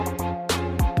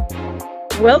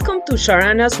Welcome to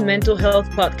CharAna's Mental Health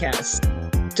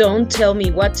Podcast. Don't tell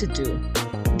me what to do.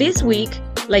 This week,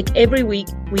 like every week,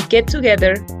 we get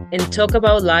together and talk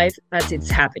about life as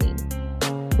it's happening.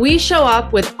 We show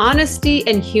up with honesty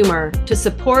and humor to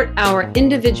support our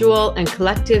individual and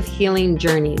collective healing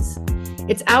journeys.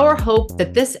 It's our hope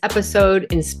that this episode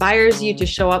inspires you to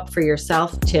show up for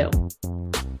yourself too.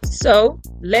 So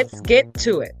let's get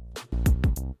to it.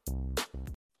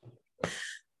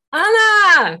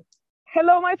 Anna!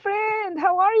 Hello, my friend.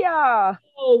 How are ya?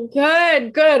 Oh,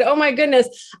 good. Oh my goodness.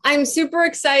 I'm super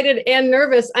excited and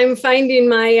nervous. I'm finding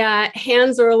my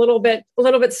hands are a little bit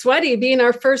sweaty being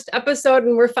our first episode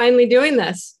and we're finally doing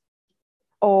this.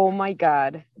 Oh my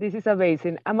God. This is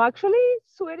amazing. I'm actually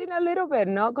sweating a little bit,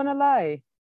 not gonna lie.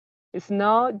 It's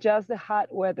not just the hot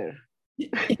weather.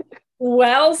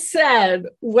 Well said.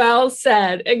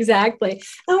 Exactly.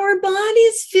 Our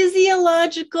body's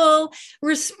physiological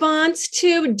response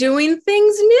to doing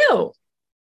things new.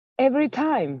 Every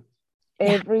time.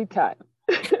 Every time.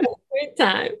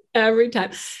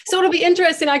 So it'll be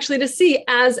interesting actually to see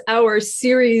as our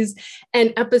series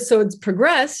and episodes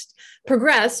progress,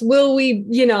 will we,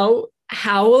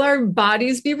 how will our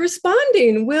bodies be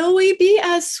responding? Will we be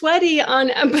as sweaty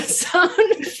on episode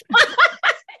 5?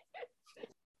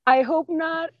 I hope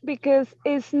not, because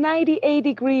it's 98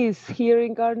 degrees here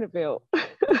in Gardnerville.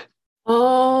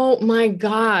 Oh my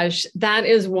gosh, that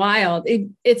is wild.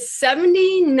 It's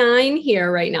 79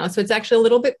 here right now, so it's actually a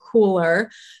little bit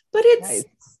cooler, but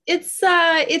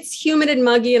it's humid and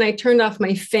muggy, and I turned off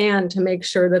my fan to make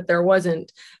sure that there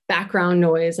wasn't background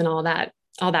noise and all that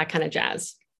kind of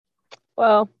jazz.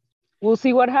 Well, we'll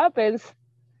see what happens.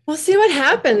 We'll see what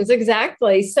happens.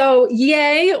 Exactly. So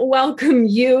yay, welcome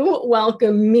you,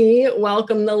 welcome me,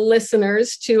 welcome the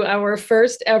listeners to our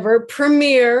first ever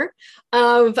premiere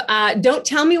of Don't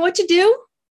Tell Me What to Do,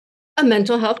 a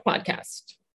mental health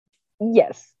podcast.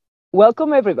 Yes.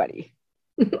 Welcome, everybody.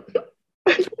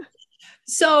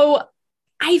 So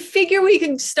I figure we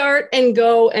can start and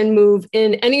go and move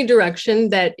in any direction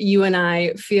that you and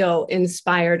I feel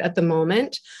inspired at the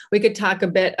moment. We could talk a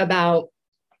bit about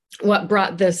what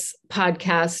brought this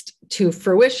podcast to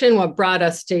fruition, what brought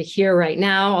us to here right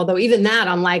now. Although even that,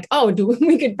 I'm like,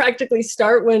 we could practically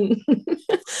start when you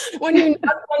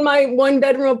knocked on my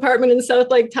 1-bedroom apartment in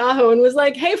South Lake Tahoe and was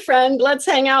like, hey friend, let's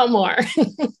hang out more.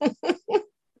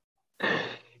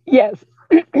 Yes.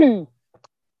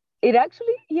 It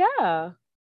actually,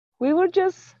 we were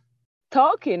just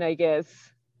talking, I guess,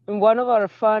 in one of our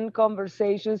fun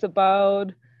conversations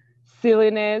about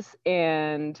silliness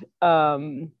and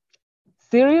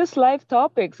serious life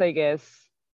topics, I guess.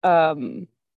 I'm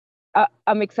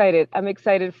excited. I'm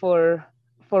excited for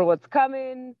what's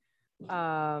coming.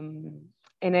 And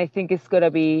I think it's going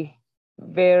to be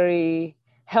very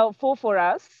helpful for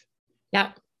us.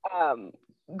 Yeah.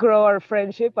 Grow our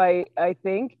friendship, I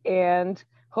think, and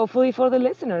hopefully for the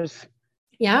listeners.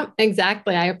 Yeah,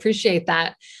 exactly. I appreciate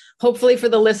that. Hopefully for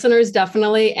the listeners,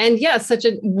 definitely. And yes, such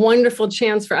a wonderful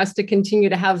chance for us to continue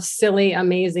to have silly,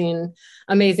 amazing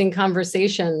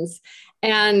conversations.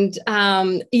 And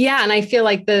and I feel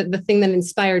like the thing that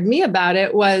inspired me about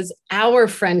it was our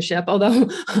friendship, although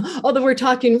we're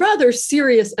talking rather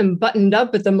serious and buttoned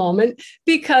up at the moment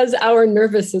because our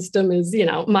nervous system is,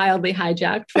 mildly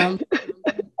hijacked from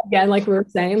again, like we were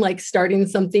saying, like starting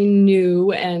something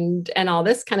new and all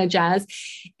this kind of jazz,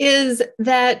 is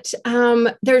that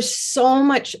there's so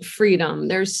much freedom.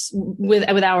 There's with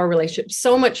our relationship,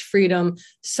 so much freedom,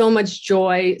 so much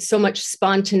joy, so much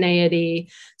spontaneity,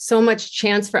 so much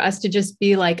chance for us to just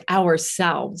be like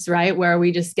ourselves, right? Where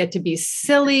we just get to be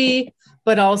silly,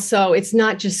 but also it's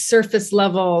not just surface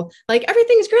level, like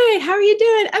everything's great. How are you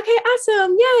doing? Okay,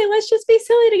 awesome. Yay, let's just be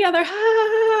silly together. Ha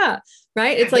ha ha.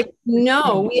 Right? It's like,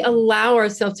 no, we allow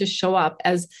ourselves to show up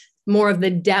as more of the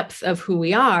depth of who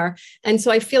we are. And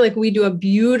so I feel like we do a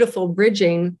beautiful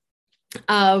bridging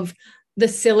of the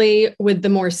silly with the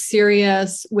more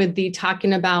serious, with the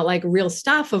talking about like real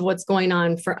stuff of what's going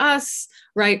on for us,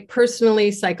 right?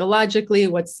 Personally, psychologically,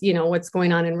 what's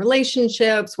going on in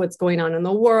relationships, what's going on in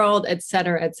the world, et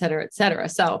cetera, et cetera, et cetera.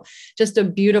 So just a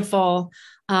beautiful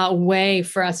way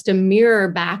for us to mirror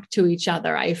back to each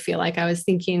other. I feel like I was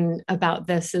thinking about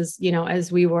this as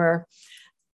we were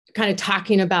kind of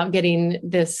talking about getting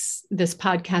this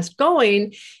podcast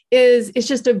going, it's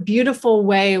just a beautiful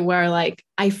way where like,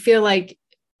 I feel like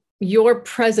your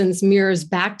presence mirrors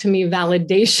back to me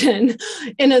validation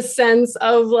in a sense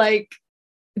of like,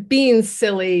 being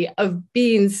silly, of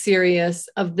being serious,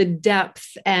 of the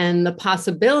depth and the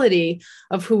possibility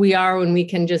of who we are when we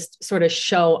can just sort of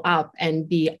show up and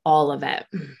be all of it.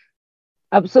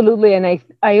 Absolutely. And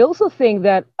I also think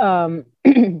that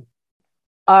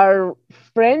our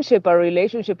friendship, our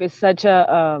relationship is such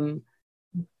a,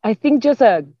 I think just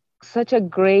such a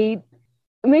great,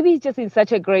 maybe just in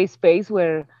such a great space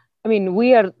where, I mean,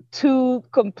 we are two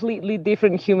completely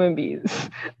different human beings,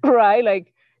 right?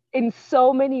 Like in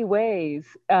so many ways,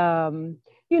 from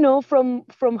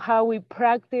how we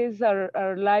practice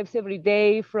our lives every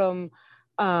day, from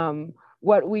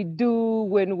what we do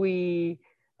when we,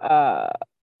 uh,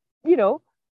 you know,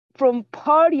 from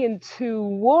partying to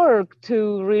work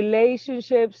to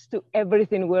relationships to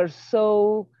everything. We're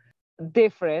so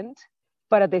different,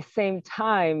 but at the same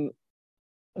time,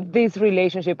 this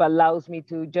relationship allows me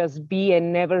to just be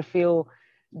and never feel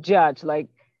judged. Like,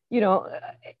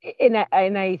 and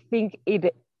I think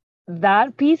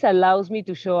that piece allows me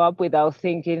to show up without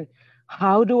thinking,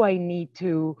 how do I need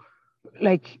to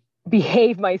like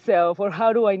behave myself, or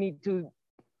how do I need to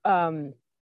um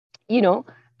you know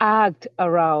act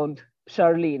around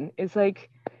Charlene. It's like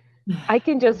I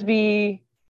can just be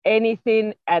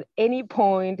anything at any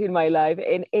point in my life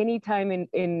and any time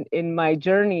in my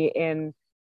journey, and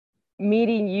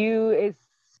meeting you is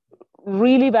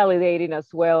really validating as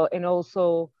well, and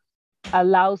also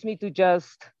allows me to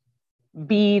just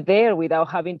be there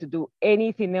without having to do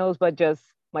anything else but just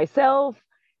myself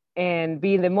and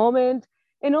be in the moment.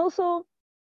 And also,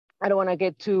 I don't want to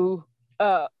get too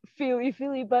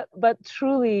feely, but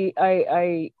truly,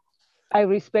 I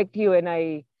respect you, and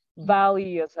I value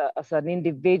you as an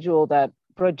individual that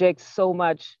projects so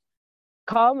much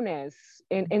calmness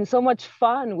and so much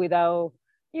fun without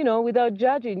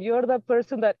judging. You're the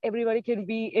person that everybody can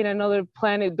be in another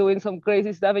planet doing some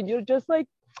crazy stuff, and you're just like,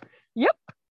 yep,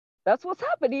 that's what's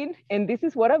happening, and this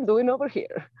is what I'm doing over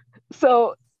here.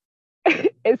 So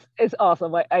it's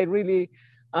awesome. I really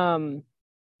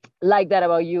like that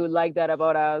about you, like that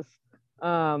about us.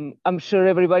 I'm sure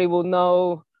everybody will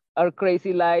know our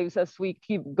crazy lives as we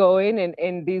keep going,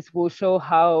 and this will show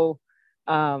how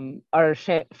our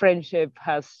friendship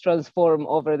has transformed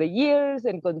over the years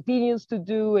and continues to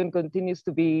do and continues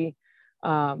to be.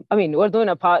 I mean, we're doing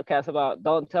a podcast about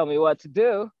 "Don't Tell Me What to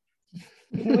Do,"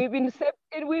 and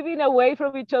we've been away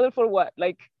from each other for what,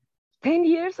 like 10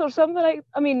 years or something. Like,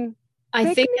 I mean,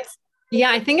 I think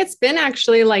I think it's been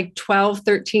actually like 12,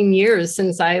 13 years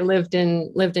since I lived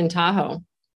in Tahoe.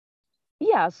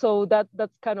 Yeah, so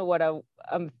that's kind of what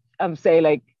I'm saying.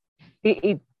 Like,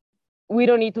 we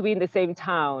don't need to be in the same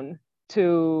town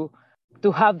to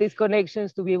have these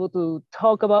connections, to be able to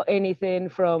talk about anything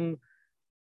from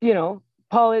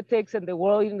politics and the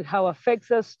world and how it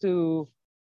affects us, to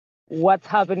what's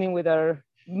happening with our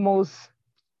most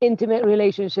intimate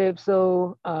relationships.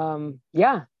 So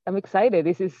yeah, I'm excited.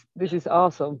 This is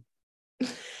awesome.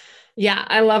 Yeah,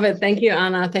 I love it. Thank you,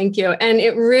 Anna. Thank you. And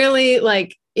it really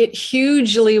it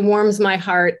hugely warms my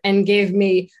heart and gave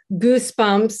me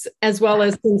goosebumps, as well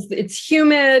as, since it's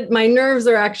humid, my nerves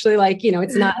are actually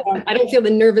it's not, I don't feel the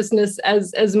nervousness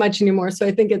as much anymore. So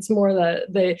I think it's more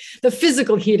the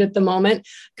physical heat at the moment,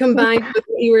 combined with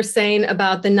what you were saying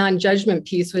about the non-judgment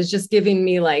piece, was just giving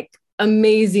me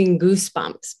amazing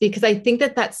goosebumps, because I think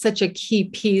that that's such a key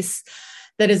piece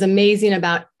that is amazing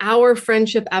about our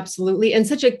friendship, absolutely, and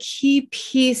such a key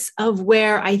piece of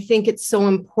where I think it's so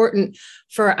important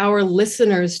for our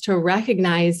listeners to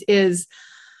recognize is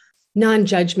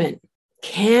non-judgment.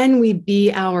 Can we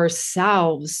be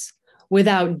ourselves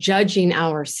without judging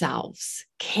ourselves?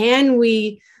 Can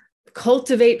we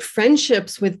cultivate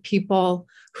friendships with people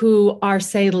who are,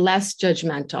 say, less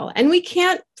judgmental? And we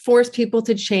can't force people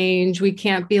to change. We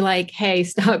can't be like, hey,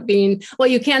 stop being, well,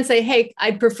 you can say, hey,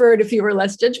 I'd prefer it if you were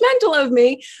less judgmental of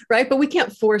me, right? But we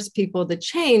can't force people to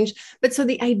change. But so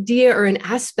the idea, or an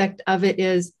aspect of it,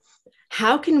 is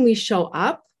how can we show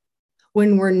up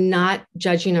when we're not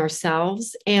judging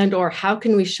ourselves, and or how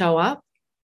can we show up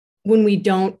when we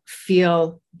don't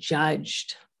feel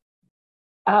judged?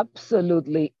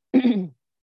 Absolutely. And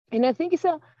I think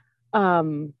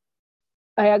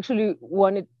I actually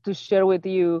wanted to share with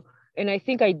you, and I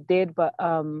think I did, but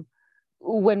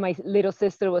when my little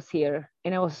sister was here,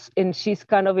 and she's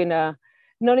kind of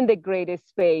not in the greatest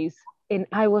space, and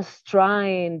I was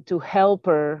trying to help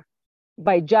her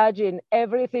by judging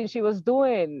everything she was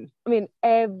doing. I mean,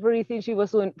 everything she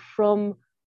was doing from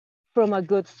a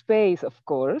good space, of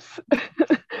course.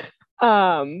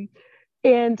 um,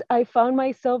 and I found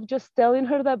myself just telling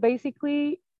her that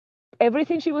basically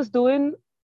everything she was doing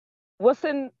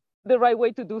wasn't the right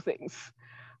way to do things.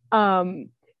 Um,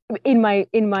 in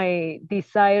my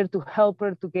desire to help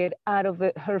her to get out of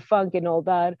her funk and all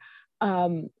that.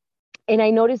 And I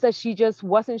noticed that she just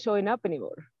wasn't showing up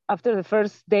anymore. After the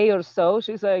first day or so,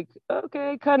 she's like,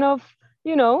 okay, kind of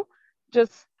you know,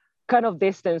 just kind of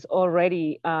distance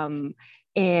already.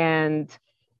 And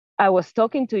I was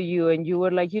talking to you and you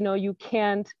were like,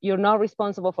 you're not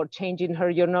responsible for changing her.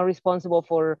 You're not responsible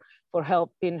for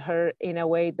helping her in a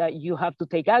way that you have to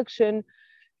take action.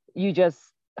 You just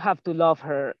have to love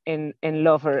her and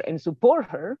love her and support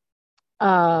her.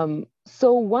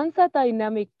 So once that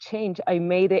dynamic changed, I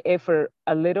made the effort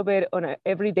a little bit on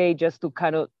every day just to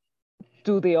kind of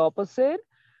do the opposite.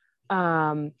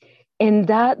 And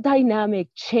that dynamic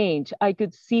change, I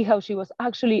could see how she was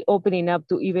actually opening up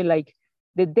to even like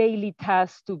the daily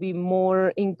tasks to be more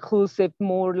inclusive,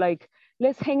 more like,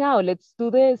 let's hang out, let's do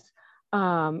this.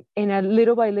 And a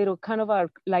little by little, kind of our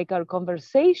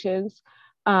conversations,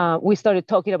 we started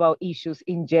talking about issues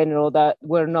in general that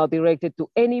were not directed to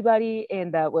anybody.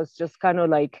 And that was just kind of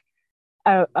like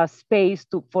a space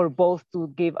for both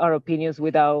to give our opinions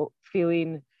without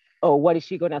feeling, oh, what is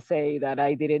she going to say that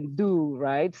I didn't do,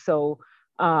 right? So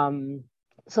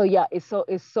yeah, it's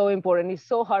so important. It's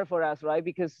so hard for us, right?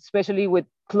 Because especially with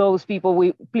close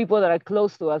people, people that are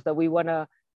close to us that we want to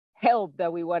help,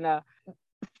 that we want to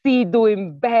see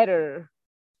doing better,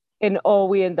 and all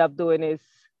we end up doing is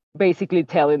basically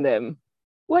telling them,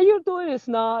 what you're doing is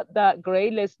not that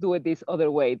great. Let's do it this other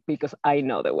way because I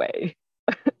know the way.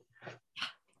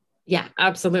 Yeah,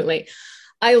 absolutely.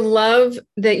 I love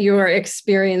that you're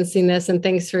experiencing this, and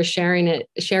thanks for sharing it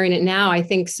now. I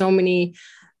think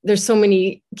there's so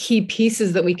many key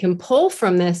pieces that we can pull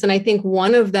from this. And I think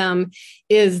one of them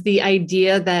is the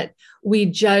idea that we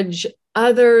judge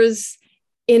others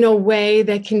in a way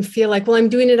that can feel like, well, I'm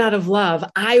doing it out of love.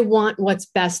 I want what's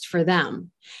best for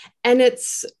them. And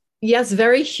it's, yes,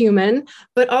 very human,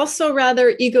 but also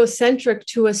rather egocentric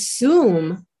to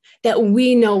assume that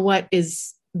we know what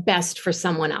is best for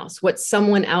someone else, what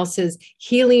someone else's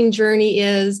healing journey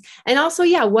is. And also,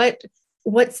 yeah, what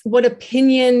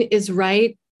opinion is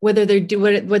right, whether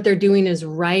what they're doing is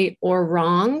right or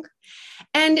wrong.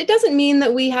 And it doesn't mean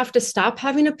that we have to stop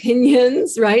having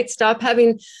opinions, right? Stop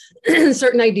having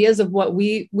certain ideas of what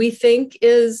we think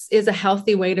is a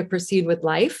healthy way to proceed with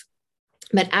life.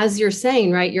 But as you're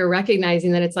saying, right, you're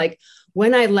recognizing that it's like,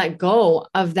 when I let go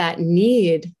of that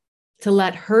need to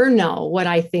let her know what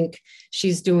I think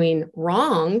she's doing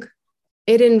wrong,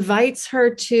 it invites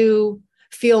her to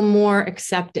feel more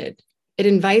accepted. It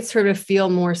invites her to feel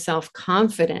more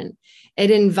self-confident. It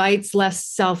invites less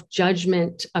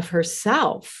self-judgment of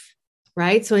herself,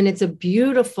 right? So, and it's a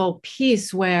beautiful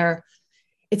piece where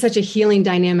it's such a healing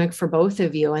dynamic for both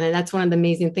of you. And that's one of the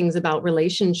amazing things about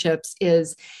relationships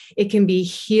is it can be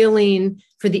healing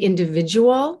for the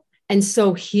individual and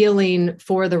so healing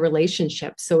for the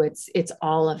relationship. So it's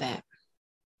all of it.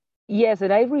 Yes,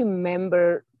 and I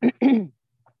remember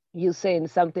you saying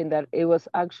something that it was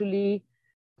actually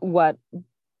what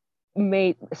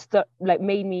made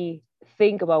me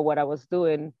think about what I was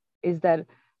doing, is that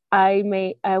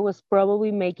I was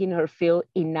probably making her feel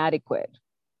inadequate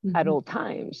at all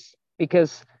times,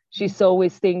 because she's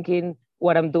always thinking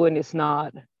what I'm doing is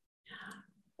not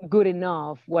good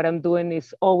enough. What I'm doing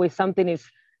is always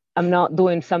I'm not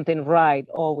doing something right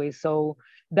always. So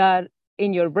that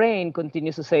in your brain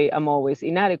continues to say, I'm always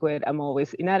inadequate. I'm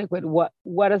always inadequate.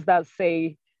 What does that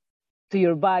say to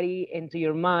your body and to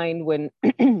your mind when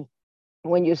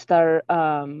when you start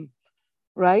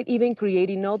right, even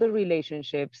creating other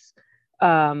relationships,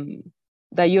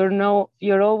 that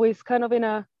you're always kind of in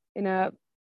a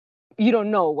you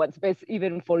don't know what's best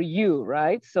even for you,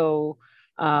 right? So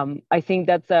I think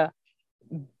that's a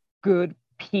good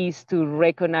piece to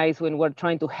recognize when we're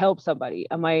trying to help somebody.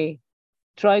 Am I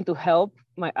trying to help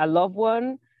a loved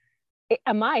one?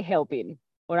 Am I helping,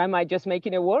 or am I just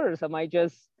making it worse? Am I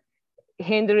just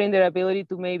hindering their ability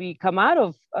to maybe come out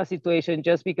of a situation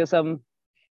just because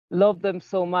love them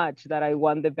so much that I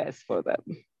want the best for them?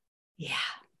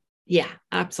 Yeah,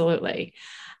 absolutely.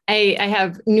 I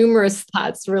have numerous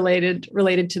thoughts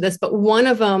related to this, but one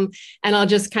of them, and I'll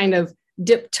just kind of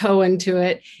dip toe into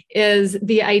it, is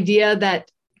the idea that,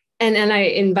 and I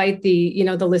invite the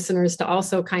listeners to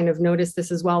also kind of notice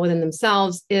this as well within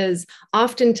themselves, is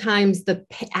oftentimes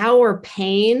our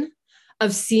pain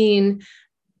of seeing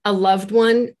a loved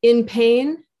one in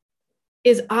pain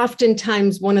is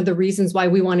oftentimes one of the reasons why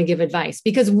we want to give advice,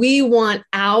 because we want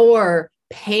our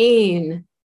pain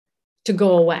to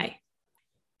go away.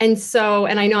 And so,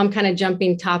 and I know I'm kind of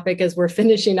jumping topic as we're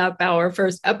finishing up our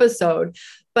first episode,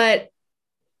 but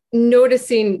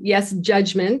noticing, yes,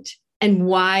 judgment and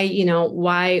why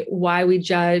we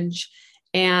judge,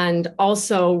 and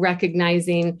also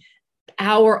recognizing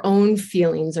our own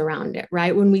feelings around it,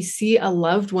 right? When we see a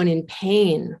loved one in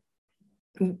pain,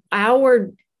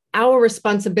 our our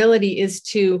responsibility is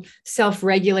to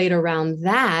self-regulate around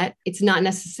that. It's not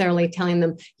necessarily telling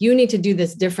them, you need to do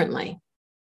this differently,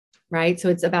 right? So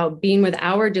it's about being with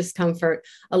our discomfort,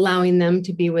 allowing them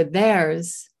to be with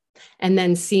theirs, and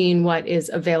then seeing what is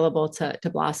available to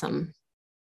blossom.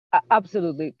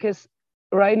 Absolutely. Because,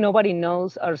 right, nobody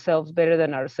knows ourselves better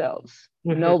than ourselves.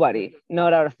 Nobody,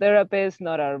 not our therapists,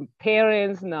 not our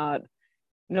parents, not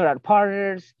our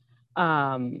partners.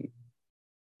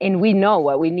 And we know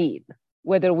what we need.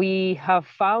 Whether we have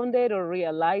found it or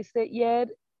realized it yet,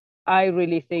 I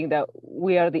really think that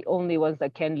we are the only ones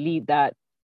that can lead that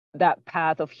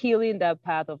path of healing, that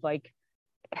path of like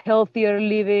healthier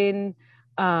living,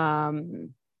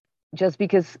 just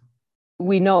because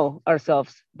we know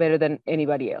ourselves better than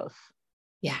anybody else.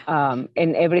 Yeah.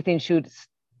 And everything should,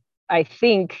 I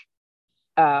think,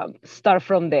 start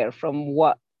from there, from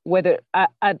whether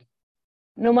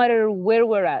no matter where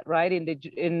we're at, right,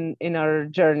 in our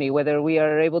journey, whether we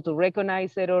are able to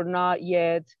recognize it or not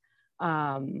yet.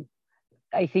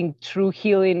 I think true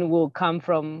healing will come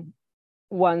from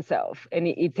oneself, and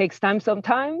it takes time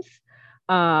sometimes.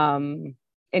 And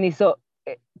it's so,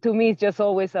 to me, it's just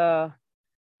always a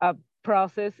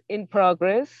process in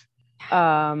progress.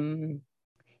 And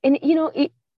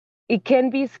it can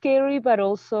be scary, but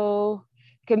also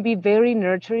can be very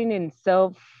nurturing in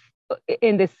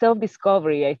the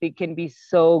self-discovery. I think can be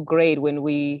so great when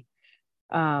we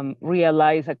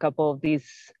realize a couple of these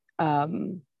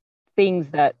things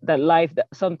that life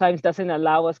sometimes doesn't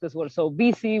allow us, because we're so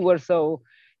busy. We're so,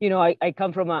 I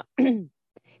come from a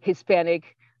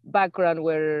Hispanic background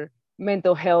where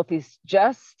mental health is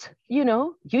just,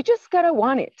 you just gotta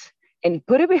want it and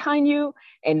put it behind you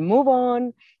and move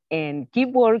on and keep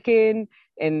working.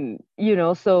 And,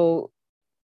 so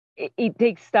it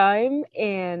takes time,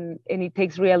 and it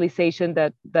takes realization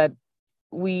that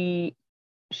we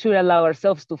should allow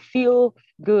ourselves to feel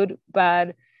good,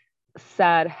 bad,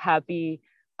 sad, happy,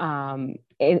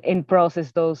 and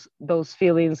process those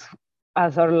feelings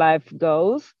as our life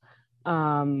goes.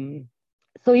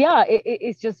 So yeah,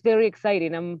 it's just very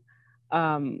exciting.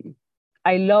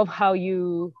 I love how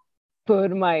you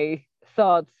put my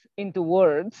thoughts into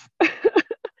words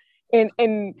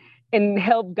and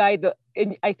help guide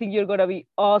and I think you're going to be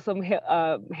awesome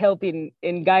helping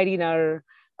in guiding our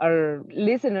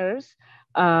listeners,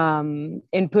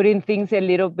 and putting things a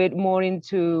little bit more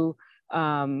into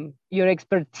your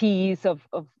expertise of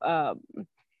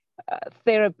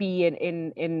therapy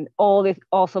and all these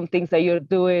awesome things that you're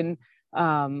doing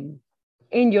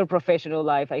in your professional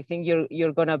life. I think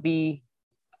you're going to be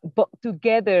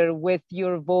together with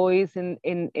your voice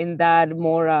in that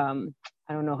more I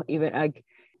don't know, even like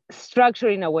structure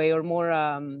in a way, or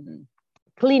more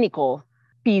clinical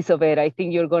piece of it. I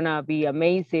think you're gonna be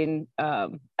amazing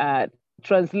at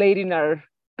translating our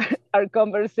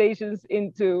conversations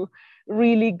into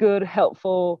really good,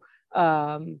 helpful,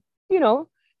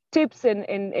 tips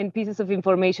and pieces of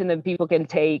information that people can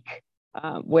take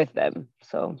with them.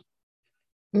 So.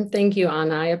 Thank you,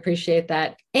 Anna. I appreciate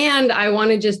that. And I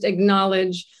want to just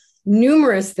acknowledge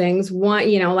numerous things. One,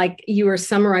 like you were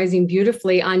summarizing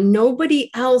beautifully on, nobody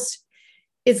else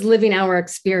is living our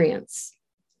experience.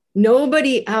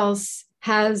 Nobody else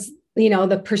has,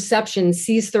 the perception,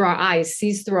 sees through our eyes,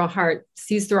 sees through our heart,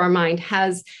 sees through our mind,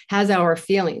 has our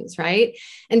feelings, right?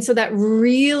 And so that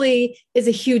really is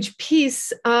a huge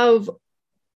piece of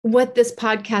what this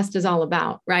podcast is all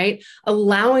about, right?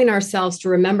 Allowing ourselves to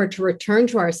remember to return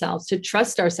to ourselves, to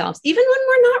trust ourselves, even when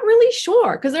we're not really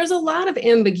sure, because there's a lot of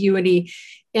ambiguity,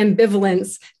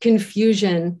 ambivalence,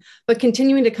 confusion, but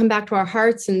continuing to come back to our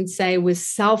hearts and say, with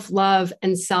self-love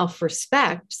and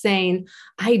self-respect, saying,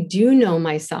 I do know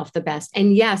myself the best.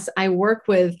 And yes, I work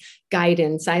with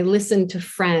guidance. I listen to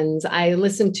friends. I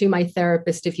listen to my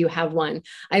therapist, if you have one.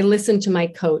 I listen to my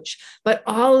coach, but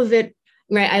all of it,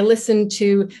 right? I listen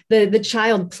to the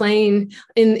child playing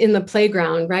in the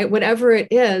playground, right? Whatever it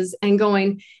is, and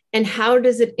going, and how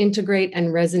does it integrate and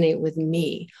resonate with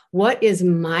me? What is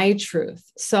my truth?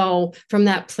 So from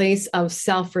that place of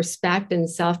self-respect and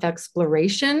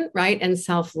self-exploration, right? And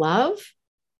self-love,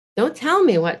 don't tell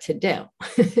me what to do.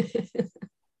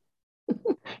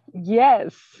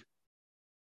 Yes.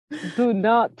 Do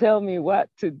not tell me what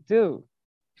to do.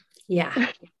 Yeah.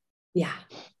 Yeah.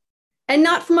 And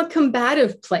not from a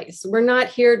combative place. We're not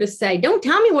here to say, don't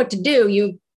tell me what to do,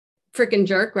 you freaking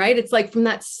jerk, right? It's like from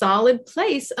that solid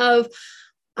place of,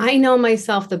 I know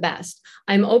myself the best.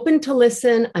 I'm open to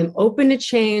listen. I'm open to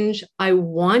change. I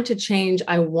want to change.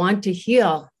 I want to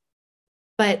heal.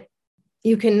 But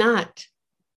you cannot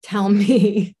tell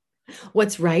me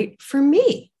what's right for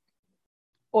me.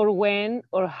 Or when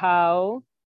or how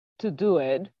to do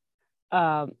it.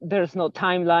 There's no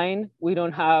timeline.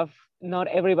 Not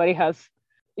everybody has,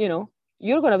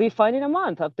 you're going to be fine in a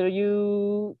month after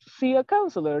you see a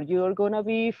counselor. You're going to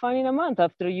be fine in a month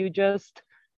after you just,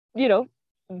 do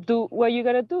what you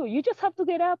got to do. You just have to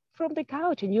get up from the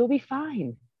couch and you'll be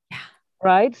fine. Yeah.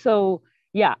 Right. So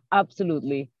yeah,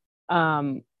 absolutely.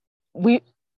 And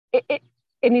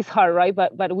it's hard, right?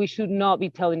 But we should not be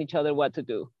telling each other what to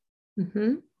do.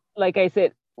 Mm-hmm. Like I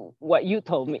said, what you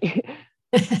told me.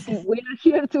 We're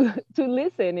here to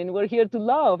listen, and we're here to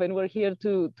love, and we're here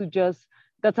to just,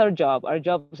 that's our job. Our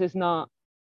job is not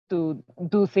to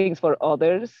do things for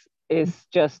others, it's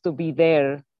just to be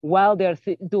there while they're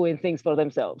doing things for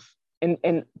themselves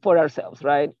and for ourselves,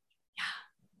 right?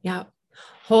 Yeah.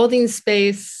 Holding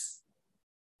space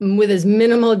with as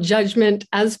minimal judgment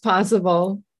as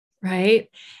possible, right?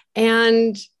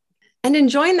 And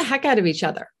enjoying the heck out of each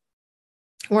other.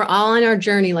 We're all on our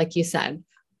journey, like you said,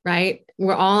 right?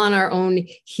 We're all on our own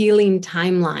healing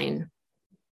timeline,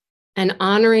 and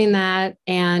honoring that,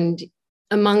 and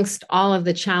amongst all of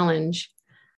the challenge,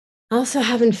 also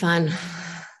having fun.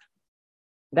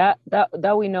 That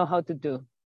we know how to do.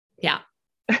 Yeah.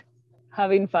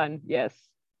 Having fun. Yes.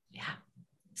 Yeah.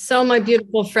 So my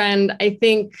beautiful friend, I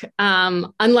think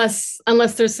unless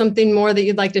there's something more that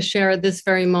you'd like to share at this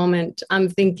very moment, I'm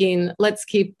thinking let's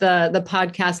keep the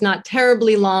podcast not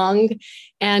terribly long,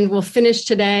 and we'll finish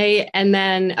today. And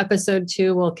then episode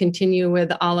 2 will continue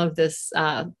with all of this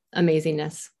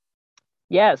amazingness.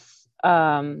 Yes.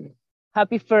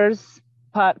 Happy first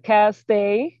podcast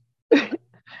day.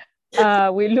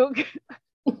 It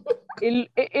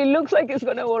looks like it's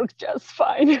going to work just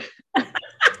fine.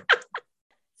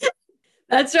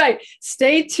 That's right.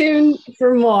 Stay tuned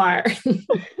for more.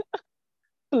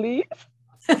 Please.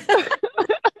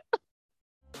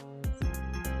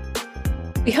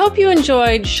 We hope you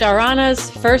enjoyed CharAna's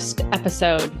first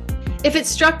episode. If it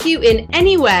struck you in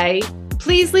any way,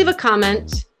 please leave a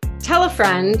comment, tell a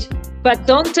friend, but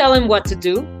don't tell him what to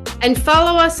do. And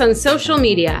follow us on social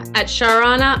media at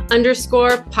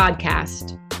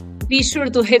CharAna_podcast. Be sure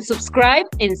to hit subscribe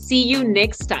and see you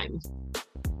next time.